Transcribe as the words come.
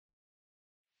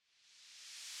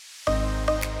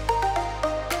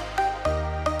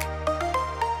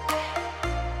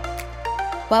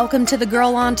Welcome to the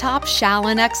Girl on Top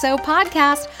Shallon XO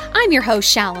podcast. I'm your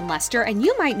host, Shallon Lester, and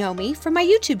you might know me from my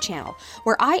YouTube channel,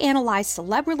 where I analyze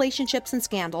celeb relationships and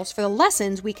scandals for the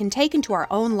lessons we can take into our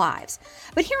own lives.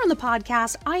 But here on the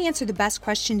podcast, I answer the best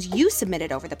questions you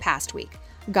submitted over the past week.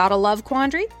 Got a love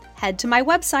quandary? Head to my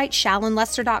website,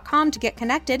 shallonlester.com, to get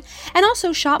connected, and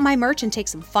also shop my merch and take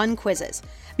some fun quizzes.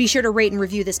 Be sure to rate and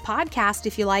review this podcast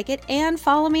if you like it, and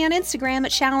follow me on Instagram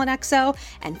at ShallonXO,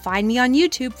 and find me on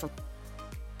YouTube for...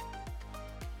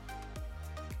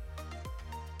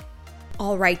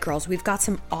 All right, girls, we've got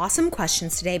some awesome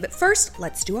questions today, but first,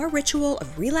 let's do our ritual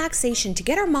of relaxation to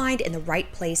get our mind in the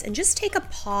right place and just take a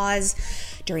pause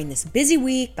during this busy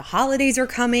week. The holidays are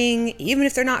coming. Even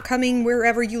if they're not coming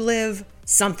wherever you live,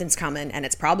 something's coming, and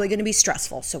it's probably going to be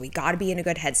stressful, so we got to be in a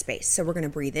good headspace. So we're going to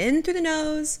breathe in through the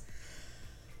nose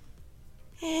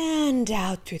and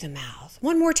out through the mouth.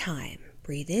 One more time.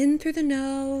 Breathe in through the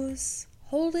nose.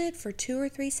 Hold it for 2 or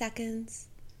 3 seconds.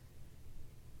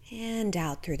 And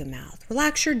out through the mouth.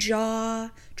 Relax your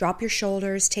jaw, drop your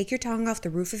shoulders, take your tongue off the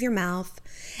roof of your mouth,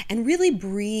 and really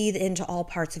breathe into all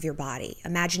parts of your body.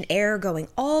 Imagine air going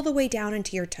all the way down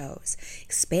into your toes,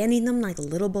 expanding them like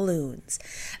little balloons.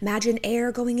 Imagine air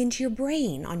going into your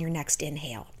brain on your next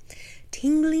inhale,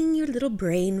 tingling your little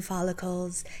brain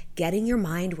follicles, getting your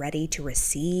mind ready to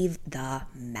receive the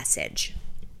message.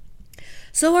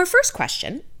 So our first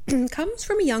question comes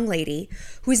from a young lady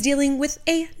who is dealing with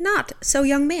a not so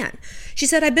young man. She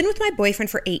said, I've been with my boyfriend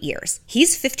for 8 years.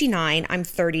 He's 59, I'm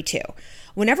 32.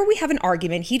 Whenever we have an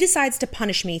argument, he decides to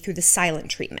punish me through the silent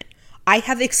treatment. I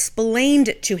have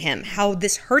explained to him how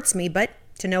this hurts me, but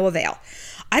to no avail.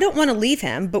 I don't want to leave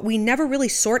him, but we never really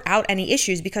sort out any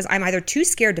issues because I'm either too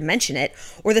scared to mention it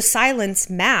or the silence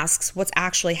masks what's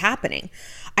actually happening.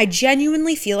 I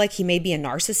genuinely feel like he may be a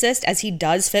narcissist, as he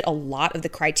does fit a lot of the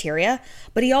criteria,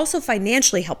 but he also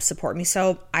financially helps support me,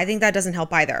 so I think that doesn't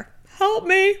help either. Help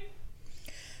me.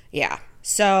 Yeah,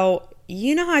 so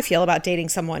you know how I feel about dating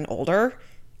someone older?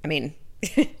 I mean,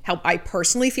 how I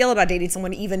personally feel about dating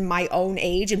someone even my own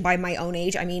age, and by my own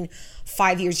age, I mean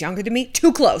 5 years younger than me.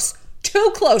 Too close.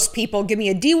 Too close, people. Give me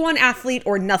a D1 athlete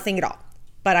or nothing at all.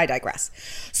 But I digress.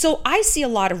 So I see a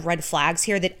lot of red flags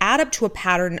here that add up to a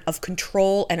pattern of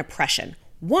control and oppression.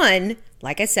 One,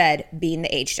 like I said, being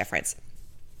the age difference.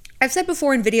 I've said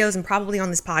before in videos and probably on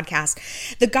this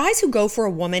podcast, the guys who go for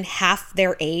a woman half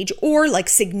their age or like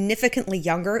significantly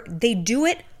younger, they do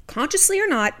it consciously or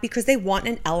not because they want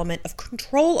an element of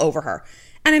control over her.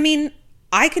 And I mean,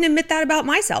 I can admit that about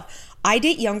myself. I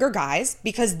date younger guys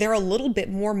because they're a little bit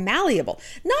more malleable.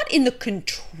 Not in the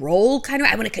control kind of,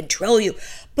 I want to control you.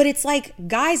 But it's like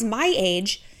guys my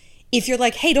age, if you're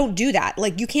like, hey, don't do that.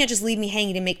 Like, you can't just leave me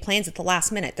hanging and make plans at the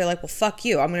last minute. They're like, well, fuck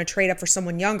you. I'm going to trade up for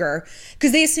someone younger.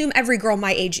 Because they assume every girl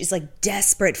my age is like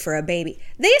desperate for a baby.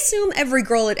 They assume every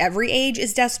girl at every age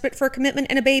is desperate for a commitment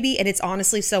and a baby. And it's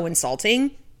honestly so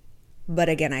insulting. But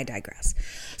again, I digress.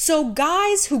 So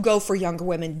guys who go for younger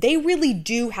women, they really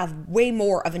do have way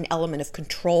more of an element of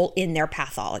control in their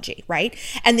pathology, right?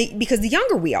 And because the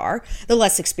younger we are, the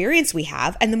less experience we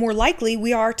have, and the more likely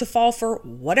we are to fall for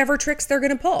whatever tricks they're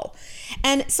going to pull.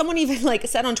 And someone even like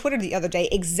said on Twitter the other day,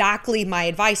 exactly my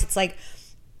advice. It's like,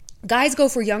 guys go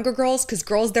for younger girls because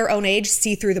girls their own age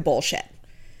see through the bullshit.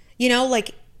 You know,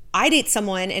 like I date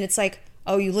someone and it's like,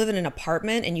 oh, you live in an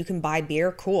apartment and you can buy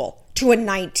beer? Cool. To a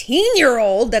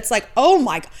 19-year-old that's like, oh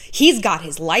my God, he's got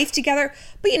his life together.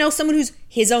 But you know, someone who's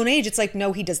his own age, it's like,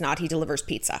 no, he does not. He delivers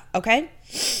pizza, okay?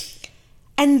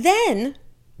 And then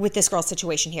with this girl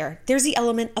situation here, there's the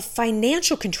element of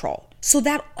financial control. So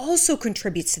that also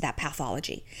contributes to that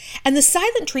pathology. And the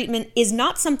silent treatment is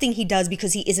not something he does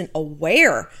because he isn't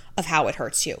aware of how it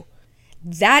hurts you.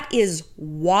 That is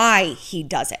why he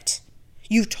does it.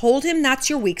 You told him that's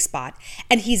your weak spot,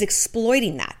 and he's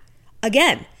exploiting that.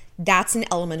 Again, that's an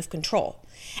element of control.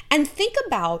 And think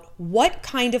about what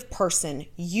kind of person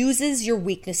uses your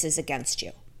weaknesses against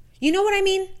you. You know what I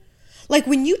mean? Like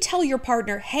when you tell your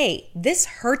partner, hey, this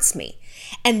hurts me,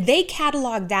 and they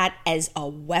catalog that as a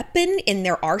weapon in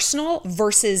their arsenal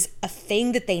versus a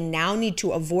thing that they now need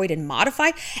to avoid and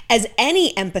modify, as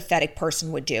any empathetic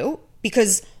person would do,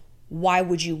 because why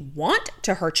would you want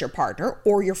to hurt your partner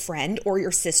or your friend or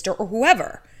your sister or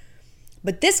whoever?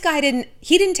 But this guy didn't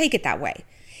take it that way.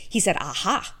 He said,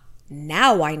 aha,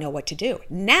 now I know what to do.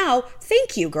 Now,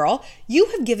 thank you, girl. You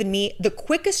have given me the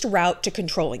quickest route to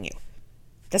controlling you.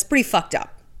 That's pretty fucked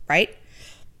up, right?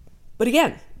 But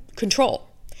again, control.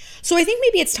 So I think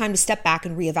maybe it's time to step back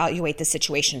and reevaluate the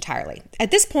situation entirely.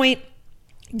 At this point,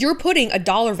 you're putting a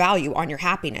dollar value on your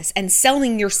happiness and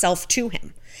selling yourself to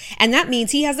him. And that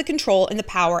means he has the control and the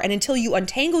power. And until you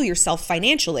untangle yourself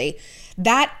financially,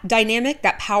 That dynamic,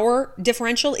 that power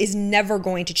differential is never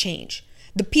going to change.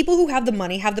 The people who have the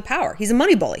money have the power. He's a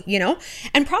money bully,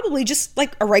 and probably just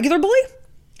like a regular bully.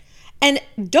 And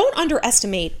don't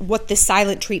underestimate what this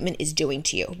silent treatment is doing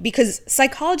to you, because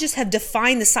psychologists have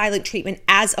defined the silent treatment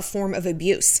as a form of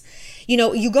abuse.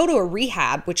 You go to a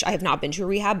rehab, which I have not been to a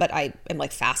rehab, but I am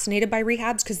like fascinated by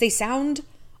rehabs because they sound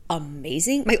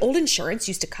amazing. My old insurance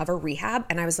used to cover rehab,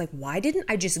 and I was like, why didn't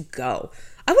I just go?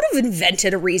 I would have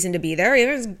invented a reason to be there.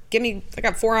 I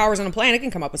got 4 hours on a plane. I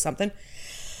can come up with something.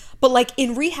 But like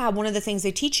in rehab, one of the things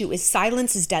they teach you is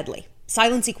silence is deadly.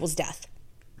 Silence equals death.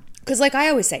 Because like I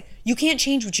always say, you can't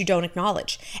change what you don't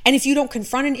acknowledge. And if you don't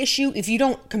confront an issue, if you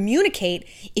don't communicate,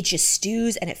 it just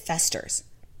stews and it festers.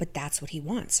 But that's what he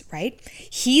wants, right?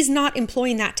 He's not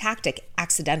employing that tactic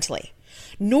accidentally,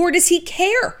 nor does he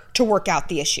care to work out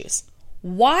the issues.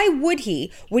 Why would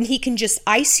he when he can just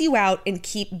ice you out and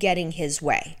keep getting his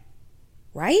way,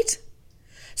 right?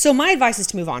 So my advice is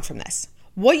to move on from this.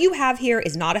 What you have here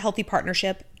is not a healthy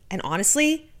partnership, and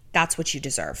honestly, that's what you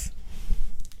deserve.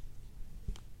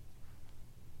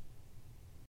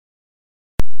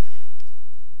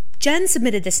 Jen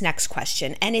submitted this next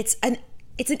question, and it's an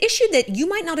issue that you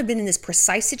might not have been in this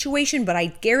precise situation, but I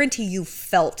guarantee you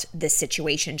felt this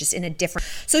situation just in a different.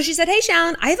 So she said, hey,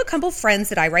 Shalyn, I have a couple of friends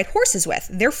that I ride horses with.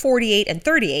 They're 48 and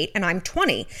 38, and I'm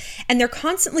 20. And they're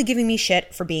constantly giving me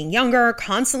shit for being younger,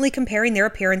 constantly comparing their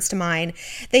appearance to mine.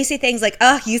 They say things like,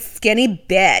 you skinny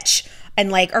bitch, and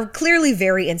like are clearly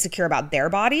very insecure about their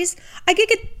bodies. I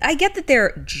get that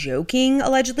they're joking,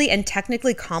 allegedly, and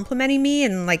technically complimenting me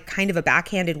in like kind of a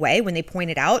backhanded way when they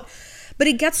point it out. But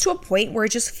it gets to a point where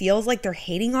it just feels like they're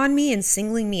hating on me and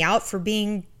singling me out for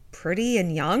being pretty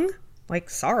and young. Like,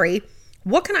 sorry.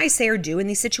 What can I say or do in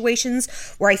these situations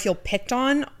where I feel picked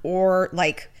on or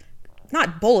like,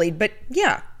 not bullied, but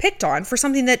yeah, picked on for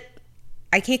something that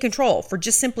I can't control, for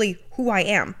just simply who I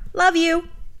am? Love you.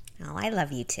 Oh, I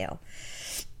love you too.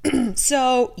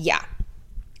 So yeah,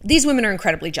 these women are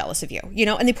incredibly jealous of you,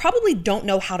 and they probably don't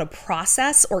know how to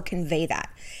process or convey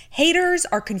that. Haters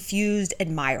are confused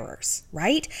admirers,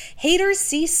 right? Haters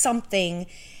see something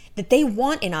that they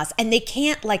want in us and they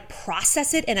can't like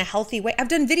process it in a healthy way. I've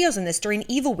done videos on this during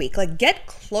Evil Week. Like, get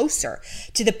closer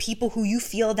to the people who you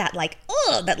feel that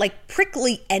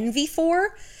prickly envy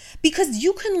for, because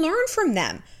you can learn from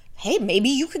them. Hey, maybe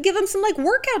you could give them some like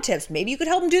workout tips. Maybe you could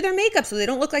help them do their makeup so they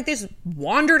don't look like they just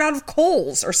wandered out of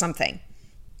Kohl's or something.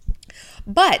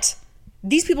 But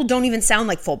these people don't even sound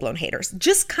like full-blown haters,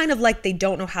 just kind of like they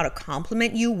don't know how to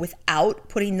compliment you without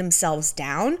putting themselves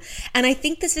down. And I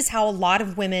think this is how a lot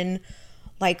of women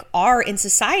like are in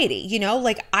society,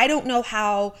 like I don't know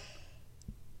how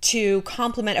to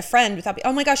compliment a friend without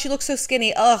oh my gosh, she looks so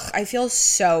skinny. Ugh, I feel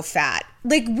so fat.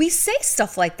 Like we say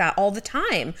stuff like that all the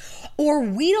time. Or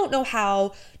we don't know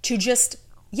how to just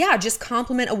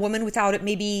compliment a woman without it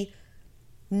maybe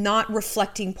not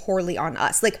reflecting poorly on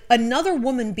us. Like another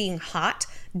woman being hot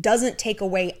doesn't take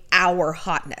away our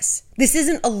hotness. This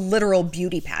isn't a literal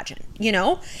beauty pageant,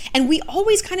 And we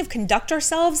always kind of conduct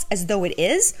ourselves as though it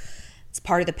is. It's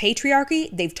part of the patriarchy.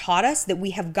 They've taught us that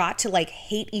we have got to like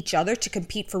hate each other to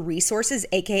compete for resources,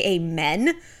 aka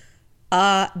men.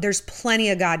 There's plenty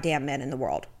of goddamn men in the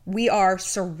world. We are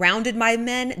surrounded by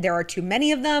men. There are too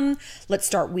many of them. Let's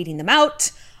start weeding them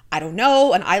out. I don't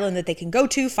know, an island that they can go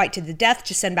to, fight to the death,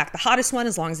 just send back the hottest one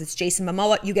as long as it's Jason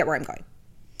Momoa. You get where I'm going.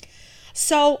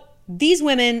 So these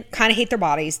women kind of hate their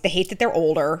bodies. They hate that they're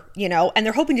older, and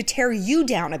they're hoping to tear you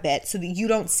down a bit so that you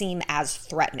don't seem as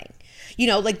threatening.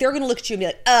 Like they're going to look at you and be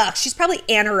like, ugh, she's probably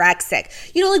anorexic.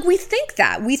 Like we think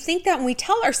that. We think that when we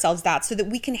tell ourselves that so that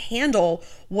we can handle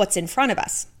what's in front of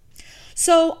us.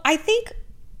 So I think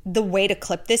the way to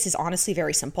clip this is honestly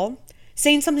very simple.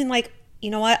 Saying something like, you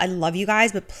know what? I love you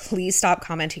guys, but please stop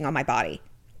commenting on my body.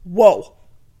 Whoa.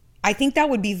 I think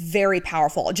that would be very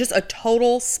powerful. Just a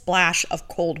total splash of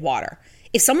cold water.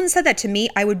 If someone said that to me,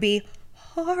 I would be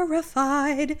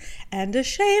horrified and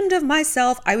ashamed of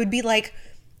myself. I would be like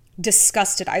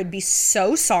disgusted. I would be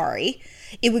so sorry.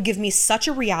 It would give me such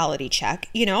a reality check,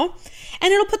 and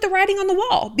it'll put the writing on the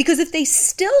wall, because if they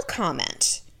still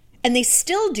comment and they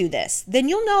still do this, then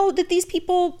you'll know that these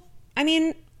people,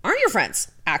 aren't your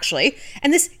friends, actually.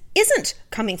 And this isn't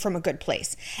coming from a good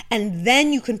place. And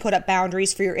then you can put up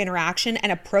boundaries for your interaction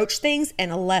and approach things in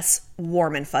a less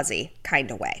warm and fuzzy kind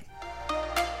of way.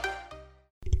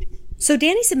 So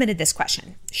Danny submitted this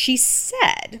question. She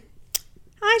said,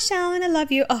 Hi, Shalyn. I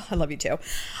love you. Oh, I love you too.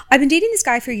 I've been dating this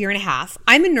guy for a year and a half.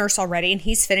 I'm a nurse already, and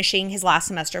he's finishing his last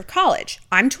semester of college.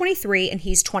 I'm 23 and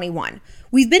he's 21.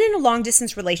 We've been in a long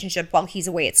distance relationship while he's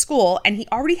away at school, and he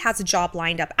already has a job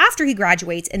lined up after he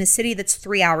graduates in a city that's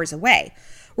 3 hours away.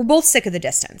 We're both sick of the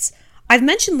distance. I've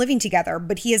mentioned living together,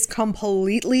 but he has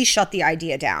completely shut the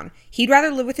idea down. He'd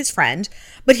rather live with his friend,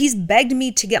 but he's begged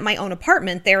me to get my own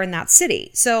apartment there in that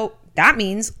city. So that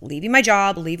means leaving my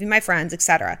job, leaving my friends,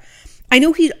 etc. I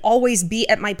know he'd always be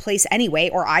at my place anyway,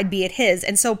 or I'd be at his,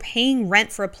 and so paying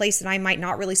rent for a place that I might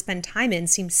not really spend time in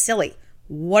seems silly.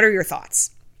 What are your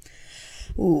thoughts?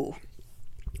 Ooh.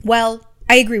 Well,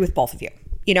 I agree with both of you.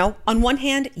 On one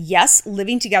hand, yes,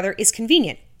 living together is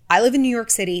convenient. I live in New York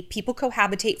City. People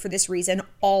cohabitate for this reason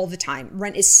all the time.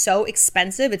 Rent is so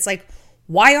expensive. It's like,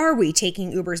 why are we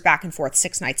taking Ubers back and forth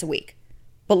 6 nights a week?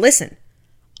 But listen,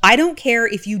 I don't care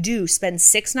if you do spend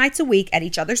 6 nights a week at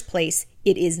each other's place.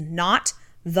 It is not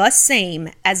the same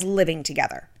as living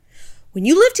together. When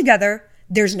you live together,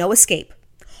 there's no escape.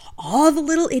 All the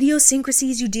little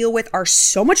idiosyncrasies you deal with are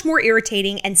so much more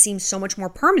irritating and seem so much more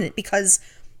permanent because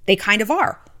they kind of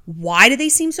are. Why do they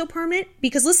seem so permanent?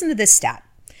 Because listen to this stat.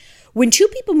 When 2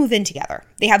 people move in together,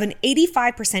 they have an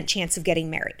 85% chance of getting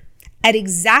married. At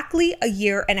exactly a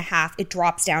year and a half, it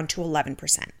drops down to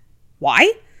 11%.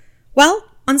 Why? Well,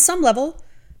 on some level,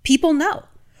 people know.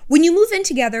 When you move in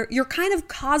together, you're kind of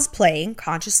cosplaying,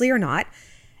 consciously or not,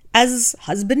 as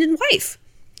husband and wife.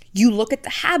 You look at the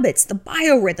habits, the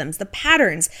biorhythms, the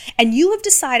patterns, and you have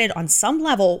decided on some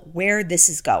level where this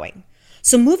is going.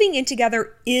 So moving in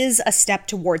together is a step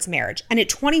towards marriage. And at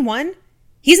 21,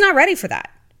 he's not ready for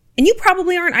that. And you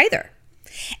probably aren't either.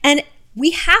 And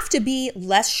we have to be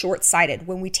less short-sighted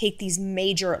when we take these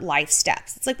major life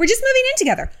steps. It's like, we're just moving in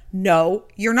together. No,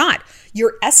 you're not.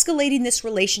 You're escalating this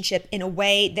relationship in a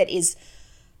way that is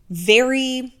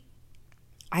very,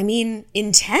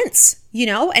 intense,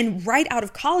 and right out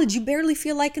of college, you barely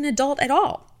feel like an adult at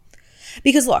all.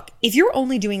 Because look, if you're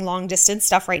only doing long distance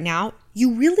stuff right now,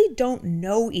 you really don't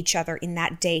know each other in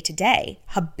that day-to-day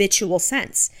habitual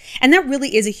sense. And that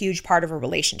really is a huge part of a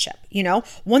relationship,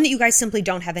 one that you guys simply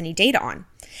don't have any data on.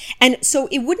 And so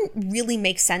it wouldn't really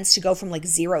make sense to go from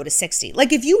 0 to 60.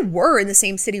 Like if you were in the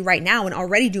same city right now and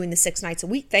already doing the 6 nights a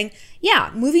week thing, yeah,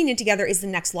 moving in together is the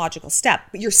next logical step,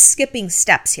 but you're skipping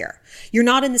steps here. You're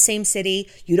not in the same city.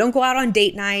 You don't go out on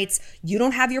date nights. You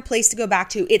don't have your place to go back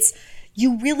to.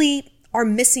 You really are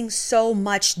missing so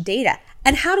much data.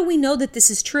 And how do we know that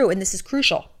this is true and this is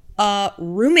crucial?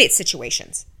 Roommate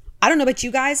situations. I don't know about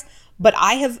you guys, but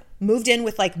I have moved in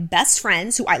with best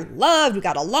friends who I loved. We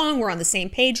got along. We're on the same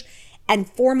page. And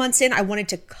 4 months in, I wanted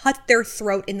to cut their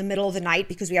throat in the middle of the night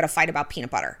because we had a fight about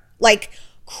peanut butter.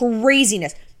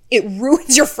 Craziness. It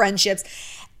ruins your friendships.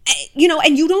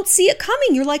 And you don't see it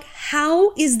coming. You're like,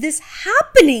 how is this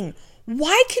happening?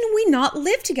 Why can we not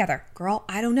live together? Girl,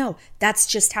 I don't know. That's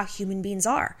just how human beings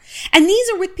are. And these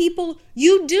are with people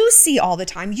you do see all the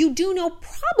time. You do know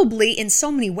probably in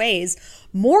so many ways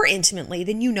more intimately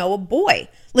than you know a boy.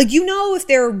 If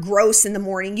they're gross in the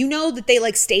morning, that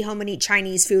they stay home and eat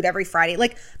Chinese food every Friday.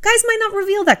 Guys might not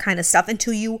reveal that kind of stuff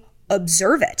until you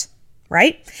observe it,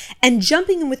 right? And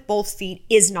jumping in with both feet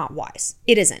is not wise.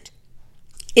 It isn't.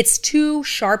 It's too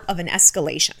sharp of an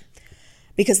escalation.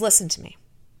 Because listen to me.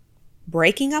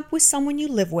 Breaking up with someone you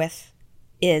live with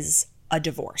is a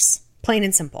divorce, plain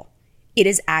and simple. It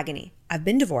is agony. I've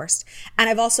been divorced, and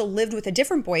I've also lived with a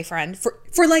different boyfriend for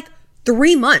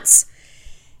 3 months.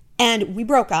 And we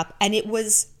broke up, and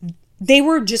they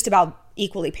were just about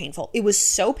equally painful. It was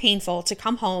so painful to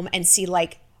come home and see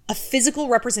a physical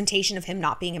representation of him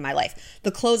not being in my life.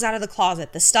 The clothes out of the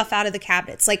closet, the stuff out of the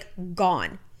cabinets,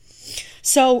 gone.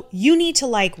 So you need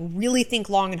to really think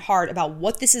long and hard about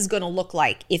what this is going to look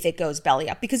like if it goes belly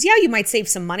up. Because yeah, you might save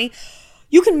some money.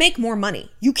 You can make more money.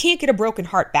 You can't get a broken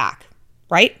heart back,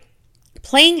 right?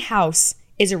 Playing house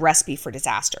is a recipe for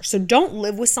disaster. So don't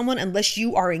live with someone unless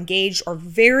you are engaged or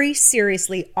very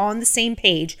seriously on the same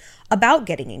page about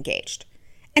getting engaged.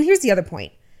 And here's the other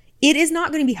point. It is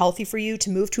not going to be healthy for you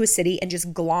to move to a city and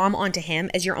just glom onto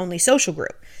him as your only social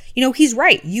group. He's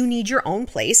right. You need your own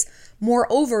place.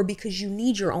 Moreover, because you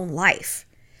need your own life.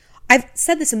 I've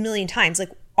said this a million times,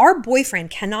 our boyfriend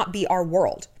cannot be our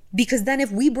world because then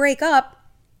if we break up,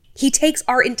 he takes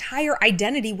our entire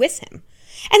identity with him.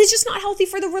 And it's just not healthy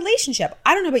for the relationship.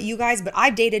 I don't know about you guys, but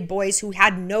I've dated boys who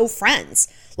had no friends.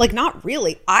 Not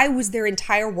really. I was their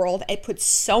entire world. It put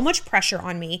so much pressure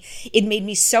on me. It made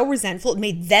me so resentful. It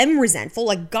made them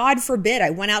resentful. God forbid I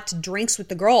went out to drinks with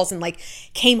the girls and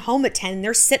came home at 10 and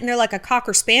they're sitting there like a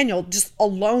Cocker Spaniel just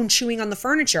alone chewing on the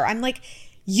furniture. I'm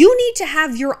you need to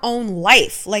have your own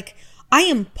life. I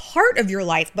am part of your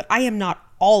life, but I am not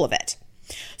all of it.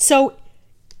 So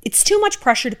it's too much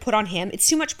pressure to put on him. It's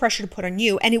too much pressure to put on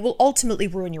you, and it will ultimately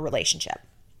ruin your relationship.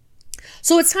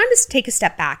 So it's time to take a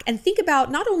step back and think about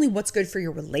not only what's good for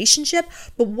your relationship,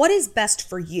 but what is best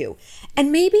for you. And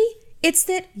maybe it's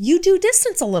that you do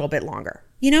distance a little bit longer,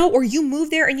 or you move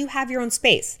there and you have your own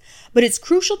space. But it's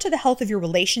crucial to the health of your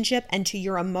relationship and to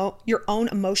your own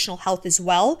emotional health as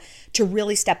well to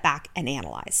really step back and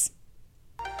analyze.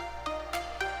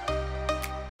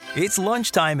 It's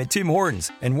lunchtime at Tim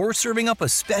Hortons, and we're serving up a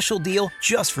special deal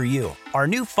just for you. Our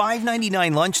new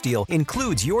 $5.99 lunch deal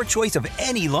includes your choice of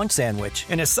any lunch sandwich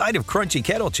and a side of crunchy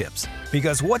kettle chips.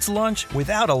 Because what's lunch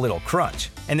without a little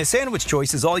crunch? And the sandwich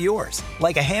choice is all yours,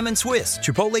 like a ham and Swiss,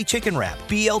 Chipotle chicken wrap,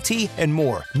 BLT, and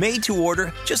more, made to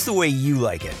order just the way you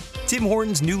like it. Tim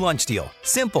Hortons' new lunch deal.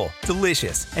 Simple,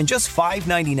 delicious, and just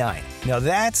 $5.99. Now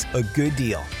that's a good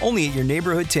deal. Only at your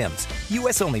neighborhood Tim's.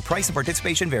 U.S. only. Price and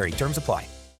participation vary. Terms apply.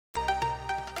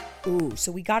 Ooh,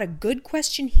 so we got a good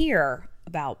question here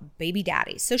about baby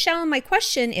daddies. So Shalom, my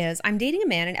question is, I'm dating a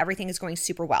man and everything is going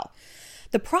super well.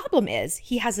 The problem is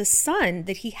he has a son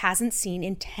that he hasn't seen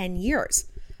in 10 years.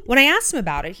 When I asked him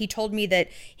about it, he told me that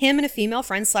him and a female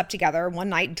friend slept together one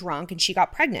night drunk and she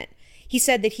got pregnant. He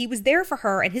said that he was there for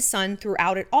her and his son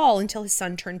throughout it all until his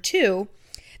son turned 2.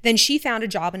 Then she found a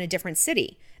job in a different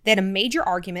city. They had a major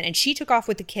argument and she took off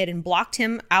with the kid and blocked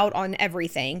him out on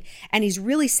everything. And he's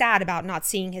really sad about not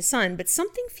seeing his son, but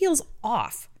something feels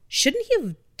off. Shouldn't he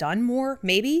have done more?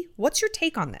 Maybe? What's your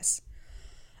take on this?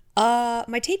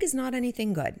 My take is not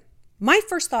anything good. My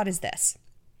first thought is this.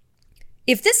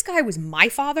 If this guy was my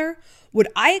father, would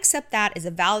I accept that as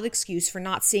a valid excuse for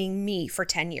not seeing me for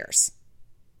 10 years?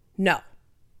 No,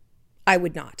 I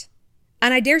would not.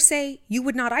 And I dare say you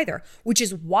would not either, which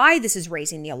is why this is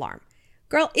raising the alarm.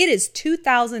 Girl, it is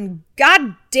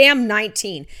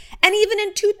 2019. And even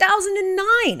in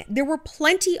 2009, there were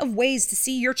plenty of ways to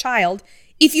see your child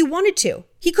if you wanted to.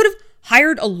 He could have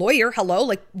hired a lawyer. Hello,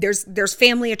 like there's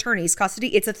family attorneys,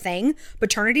 custody. It's a thing.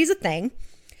 Paternity is a thing.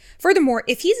 Furthermore,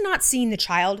 if he's not seeing the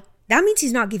child, that means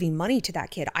he's not giving money to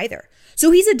that kid either.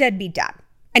 So he's a deadbeat dad.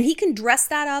 And he can dress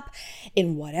that up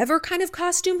in whatever kind of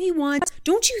costume he wants.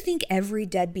 Don't you think every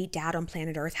deadbeat dad on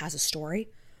planet Earth has a story?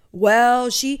 Well,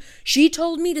 she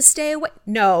told me to stay away.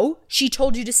 No, she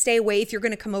told you to stay away if you're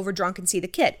going to come over drunk and see the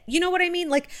kid. You know what I mean?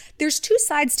 Like, there's two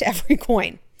sides to every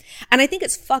coin. And I think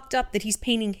it's fucked up that he's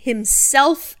painting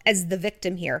himself as the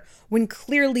victim here when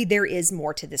clearly there is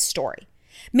more to this story.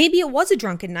 Maybe it was a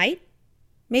drunken night.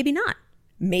 Maybe not.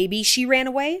 Maybe she ran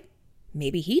away.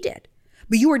 Maybe he did.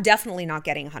 But you are definitely not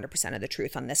getting 100% of the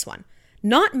truth on this one.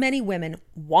 Not many women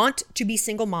want to be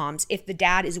single moms if the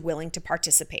dad is willing to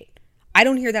participate. I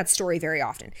don't hear that story very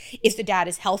often. If the dad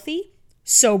is healthy,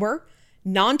 sober,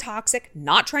 non-toxic,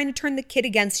 not trying to turn the kid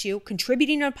against you,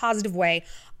 contributing in a positive way,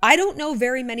 I don't know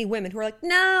very many women who are like,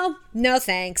 no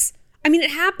thanks. I mean,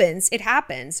 it happens,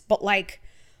 but like,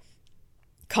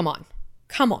 come on.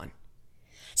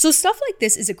 So stuff like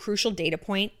this is a crucial data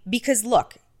point because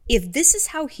look, if this is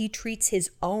how he treats his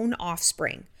own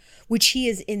offspring, which he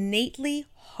is innately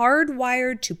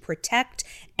hardwired to protect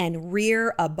and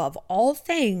rear above all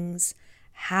things,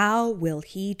 how will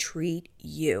he treat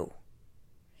you?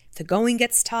 If the going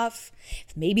gets tough,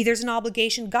 if maybe there's an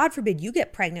obligation, God forbid you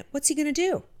get pregnant, what's he going to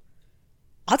do?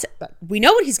 We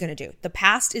know what he's going to do. The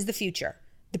past is the future.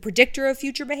 The predictor of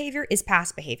future behavior is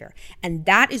past behavior. And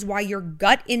that is why your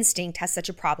gut instinct has such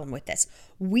a problem with this.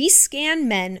 We scan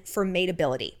men for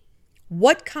mateability.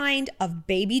 What kind of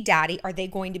baby daddy are they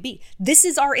going to be? This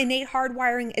is our innate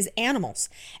hardwiring as animals.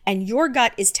 And your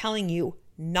gut is telling you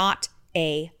not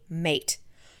a mate.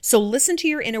 So listen to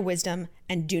your inner wisdom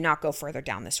and do not go further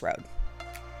down this road.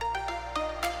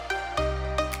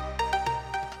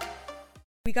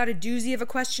 We got a doozy of a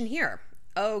question here.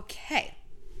 Okay.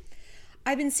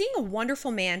 I've been seeing a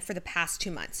wonderful man for the past 2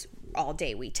 months. All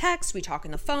day we text, we talk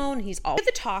on the phone. He's all with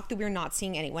the talk that we're not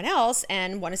seeing anyone else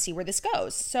and want to see where this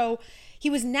goes. So he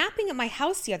was napping at my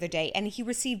house the other day and he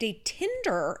received a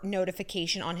Tinder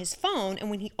notification on his phone. And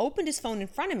when he opened his phone in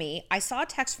front of me, I saw a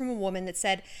text from a woman that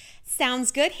said,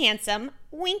 "Sounds good, handsome.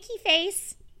 Winky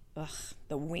face." Ugh,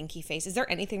 the winky face. Is there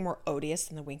anything more odious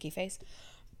than the winky face?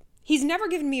 He's never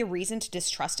given me a reason to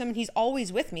distrust him and he's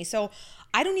always with me. So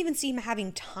I don't even see him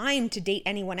having time to date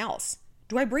anyone else.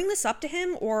 Do I bring this up to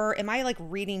him or am I like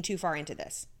reading too far into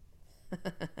this?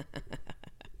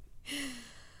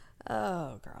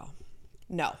 Oh, girl.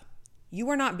 No, you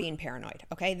are not being paranoid,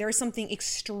 okay? There is something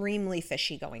extremely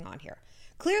fishy going on here.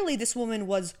 Clearly, this woman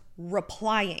was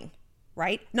replying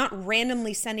right? Not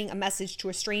randomly sending a message to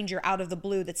a stranger out of the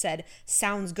blue that said,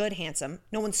 sounds good, handsome.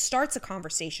 No one starts a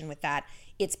conversation with that.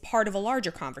 It's part of a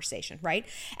larger conversation, right?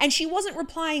 And she wasn't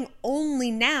replying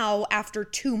only now after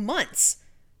 2 months.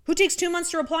 Who takes 2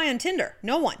 months to reply on Tinder?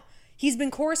 No one. He's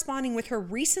been corresponding with her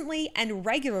recently and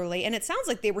regularly, and it sounds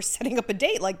like they were setting up a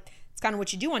date. Like, it's kind of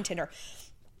what you do on Tinder.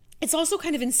 It's also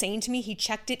kind of insane to me he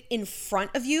checked it in front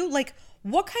of you. Like,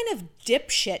 what kind of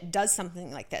dipshit does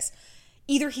something like this?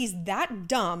 Either he's that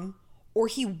dumb or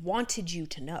he wanted you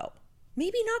to know.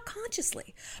 Maybe not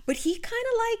consciously, but he kind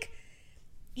of like,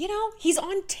 he's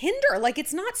on Tinder. Like,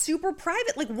 it's not super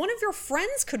private. Like, one of your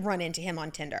friends could run into him on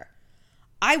Tinder.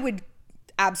 I would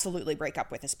absolutely break up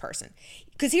with this person.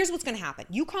 Because here's what's going to happen.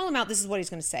 You call him out, this is what he's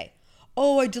going to say.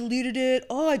 Oh, I deleted it.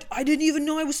 Oh, I didn't even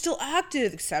know I was still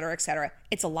active, etc., etc.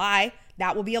 It's a lie.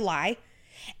 That will be a lie.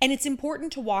 And it's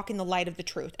important to walk in the light of the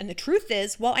truth. And the truth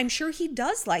is, well, I'm sure he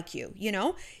does like you,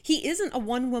 He isn't a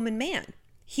one-woman man.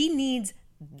 He needs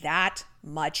that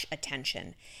much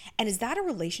attention. And is that a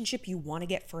relationship you want to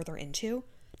get further into?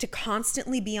 To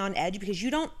constantly be on edge because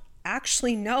you don't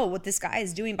actually know what this guy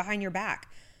is doing behind your back.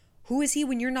 Who is he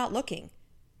when you're not looking?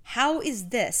 How is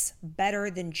this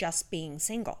better than just being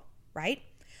single, right?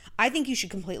 I think you should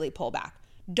completely pull back.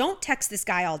 Don't text this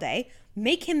guy all day.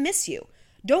 Make him miss you.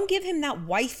 Don't give him that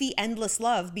wifey endless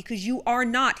love because you are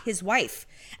not his wife.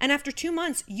 And after 2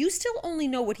 months, you still only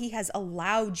know what he has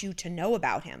allowed you to know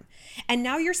about him. And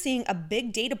now you're seeing a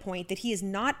big data point that he is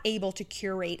not able to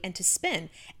curate and to spin,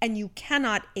 and you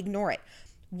cannot ignore it.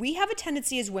 We have a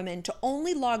tendency as women to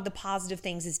only log the positive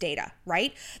things as data,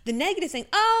 right? The negative thing,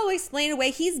 explain away,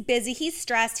 he's busy, he's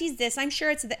stressed, he's this, I'm sure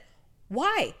it's that.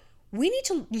 Why? We need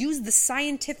to use the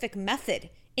scientific method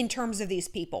in terms of these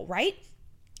people, right?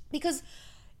 Because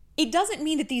it doesn't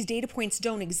mean that these data points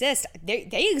don't exist.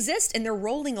 They exist and they're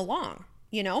rolling along,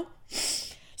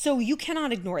 So you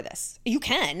cannot ignore this. You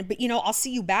can, but I'll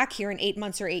see you back here in 8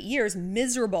 months or 8 years,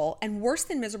 miserable, and worse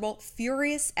than miserable,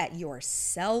 furious at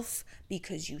yourself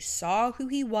because you saw who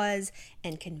he was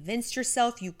and convinced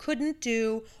yourself you couldn't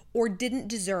do or didn't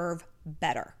deserve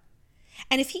better.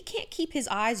 And if he can't keep his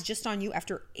eyes just on you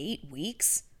after 8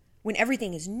 weeks, when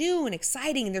everything is new and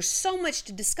exciting and there's so much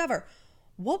to discover,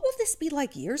 what will this be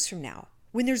like years from now?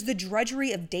 When there's the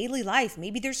drudgery of daily life,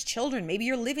 maybe there's children, maybe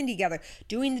you're living together,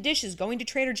 doing the dishes, going to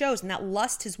Trader Joe's, and that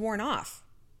lust has worn off.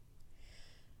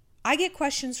 I get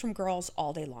questions from girls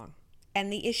all day long,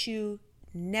 and the issue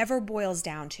never boils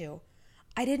down to,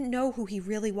 I didn't know who he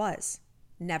really was.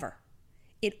 Never.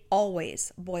 It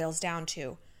always boils down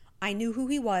to, I knew who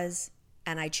he was,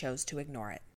 and I chose to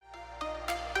ignore it.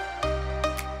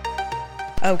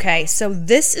 Okay, so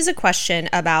this is a question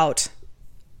about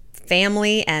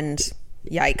family and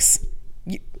yikes.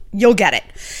 You'll get it.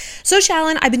 So,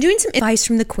 Shallon, I've been doing some advice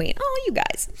from the Queen. Oh, you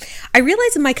guys. I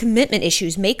realize that my commitment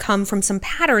issues may come from some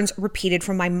patterns repeated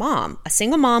from my mom, a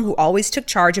single mom who always took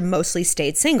charge and mostly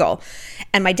stayed single.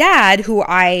 And my dad, who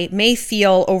I may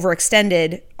feel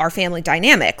overextended our family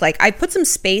dynamic. Like, I put some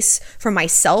space for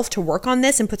myself to work on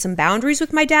this and put some boundaries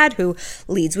with my dad, who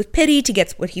leads with pity to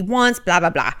get what he wants, blah, blah,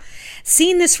 blah.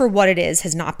 Seeing this for what it is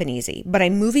has not been easy, but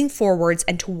I'm moving forwards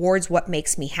and towards what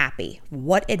makes me happy.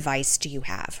 What advice do you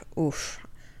have? Oof.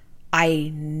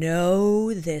 I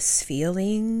know this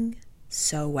feeling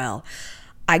so well.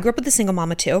 I grew up with a single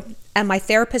mama too, and my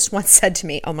therapist once said to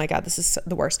me, oh my God, this is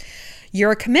the worst.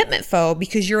 You're a commitment phobe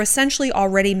because you're essentially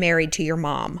already married to your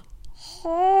mom.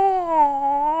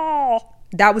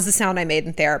 That was the sound I made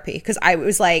in therapy because I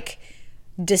was like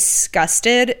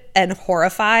disgusted and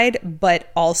horrified,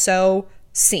 but also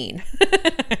seen.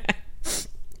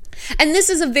 And this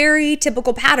is a very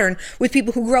typical pattern with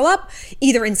people who grow up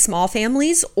either in small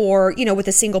families or, with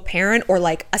a single parent or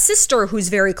like a sister who's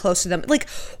very close to them. Like,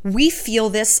 we feel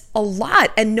this a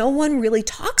lot and no one really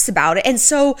talks about it. And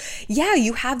so, yeah,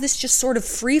 you have this just sort of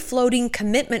free-floating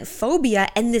commitment phobia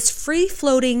and this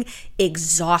free-floating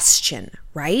exhaustion,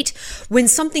 right? When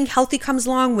something healthy comes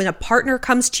along, when a partner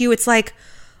comes to you, it's like,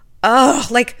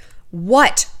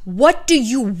 what? What do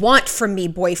you want from me,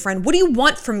 boyfriend? What do you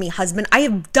want from me, husband? I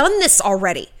have done this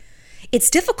already. It's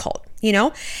difficult,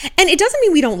 And it doesn't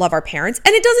mean we don't love our parents.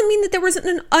 And it doesn't mean that there wasn't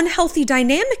an unhealthy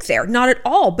dynamic there. Not at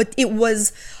all. But it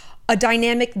was a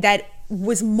dynamic that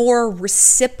was more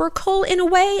reciprocal in a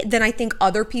way than I think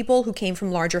other people who came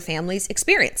from larger families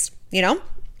experienced,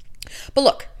 But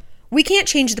look, we can't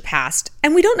change the past,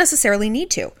 and we don't necessarily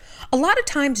need to. A lot of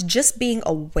times, just being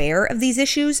aware of these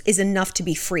issues is enough to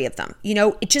be free of them,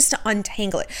 just to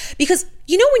untangle it. Because,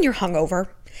 when you're hungover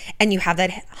and you have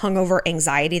that hungover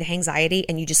anxiety, the anxiety,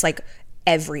 and you just like,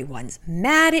 everyone's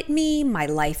mad at me, my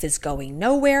life is going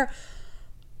nowhere.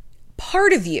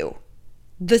 Part of you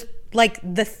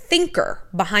the thinker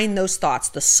behind those thoughts,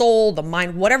 the soul, the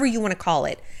mind, whatever you want to call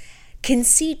it, can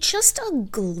see just a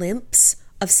glimpse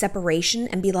of separation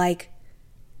and be like,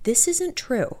 this isn't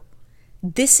true.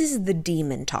 This is the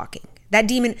demon talking. That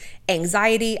demon,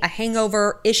 anxiety, a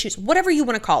hangover, issues, whatever you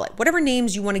want to call it, whatever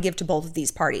names you want to give to both of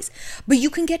these parties. But you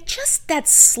can get just that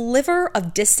sliver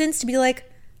of distance to be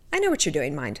like, I know what you're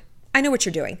doing, mind. I know what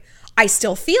you're doing. I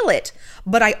still feel it,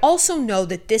 but I also know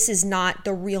that this is not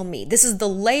the real me. This is the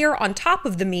layer on top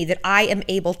of the me that I am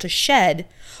able to shed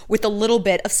with a little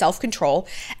bit of self-control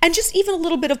and just even a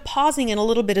little bit of pausing and a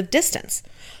little bit of distance.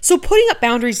 So putting up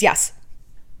boundaries, yes,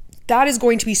 that is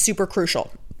going to be super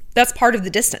crucial. That's part of the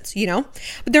distance,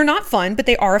 but they're not fun, but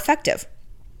they are effective.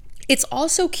 It's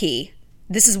also key,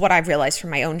 this is what I've realized from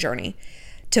my own journey,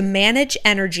 to manage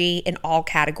energy in all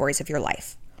categories of your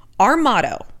life. Our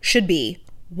motto should be,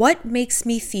 what makes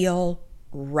me feel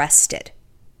rested?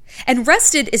 And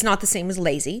rested is not the same as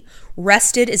lazy.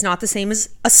 Rested is not the same as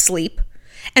asleep.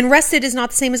 And rested is not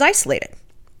the same as isolated.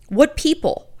 What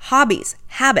people, hobbies,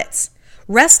 habits?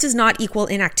 Rest does not equal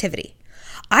inactivity.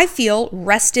 I feel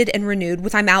rested and renewed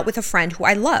when I'm out with a friend who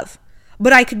I love.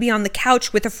 But I could be on the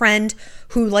couch with a friend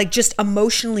who just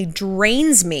emotionally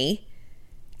drains me.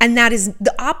 And that is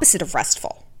the opposite of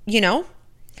restful,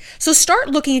 So start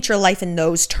looking at your life in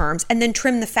those terms and then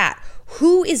trim the fat.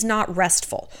 Who is not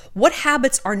restful? What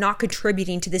habits are not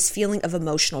contributing to this feeling of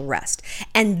emotional rest?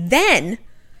 And then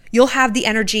you'll have the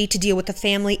energy to deal with the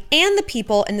family and the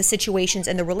people and the situations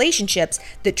and the relationships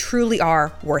that truly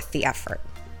are worth the effort.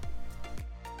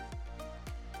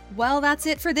 Well, that's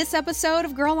it for this episode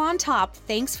of Girl on Top.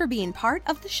 Thanks for being part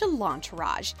of the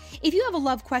Shalantourage. If you have a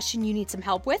love question you need some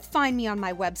help with, find me on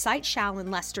my website,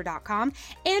 ShallonLester.com,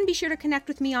 and be sure to connect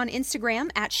with me on Instagram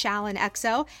at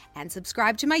ShallonXO and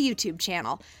subscribe to my YouTube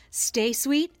channel. Stay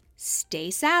sweet,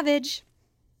 stay savage.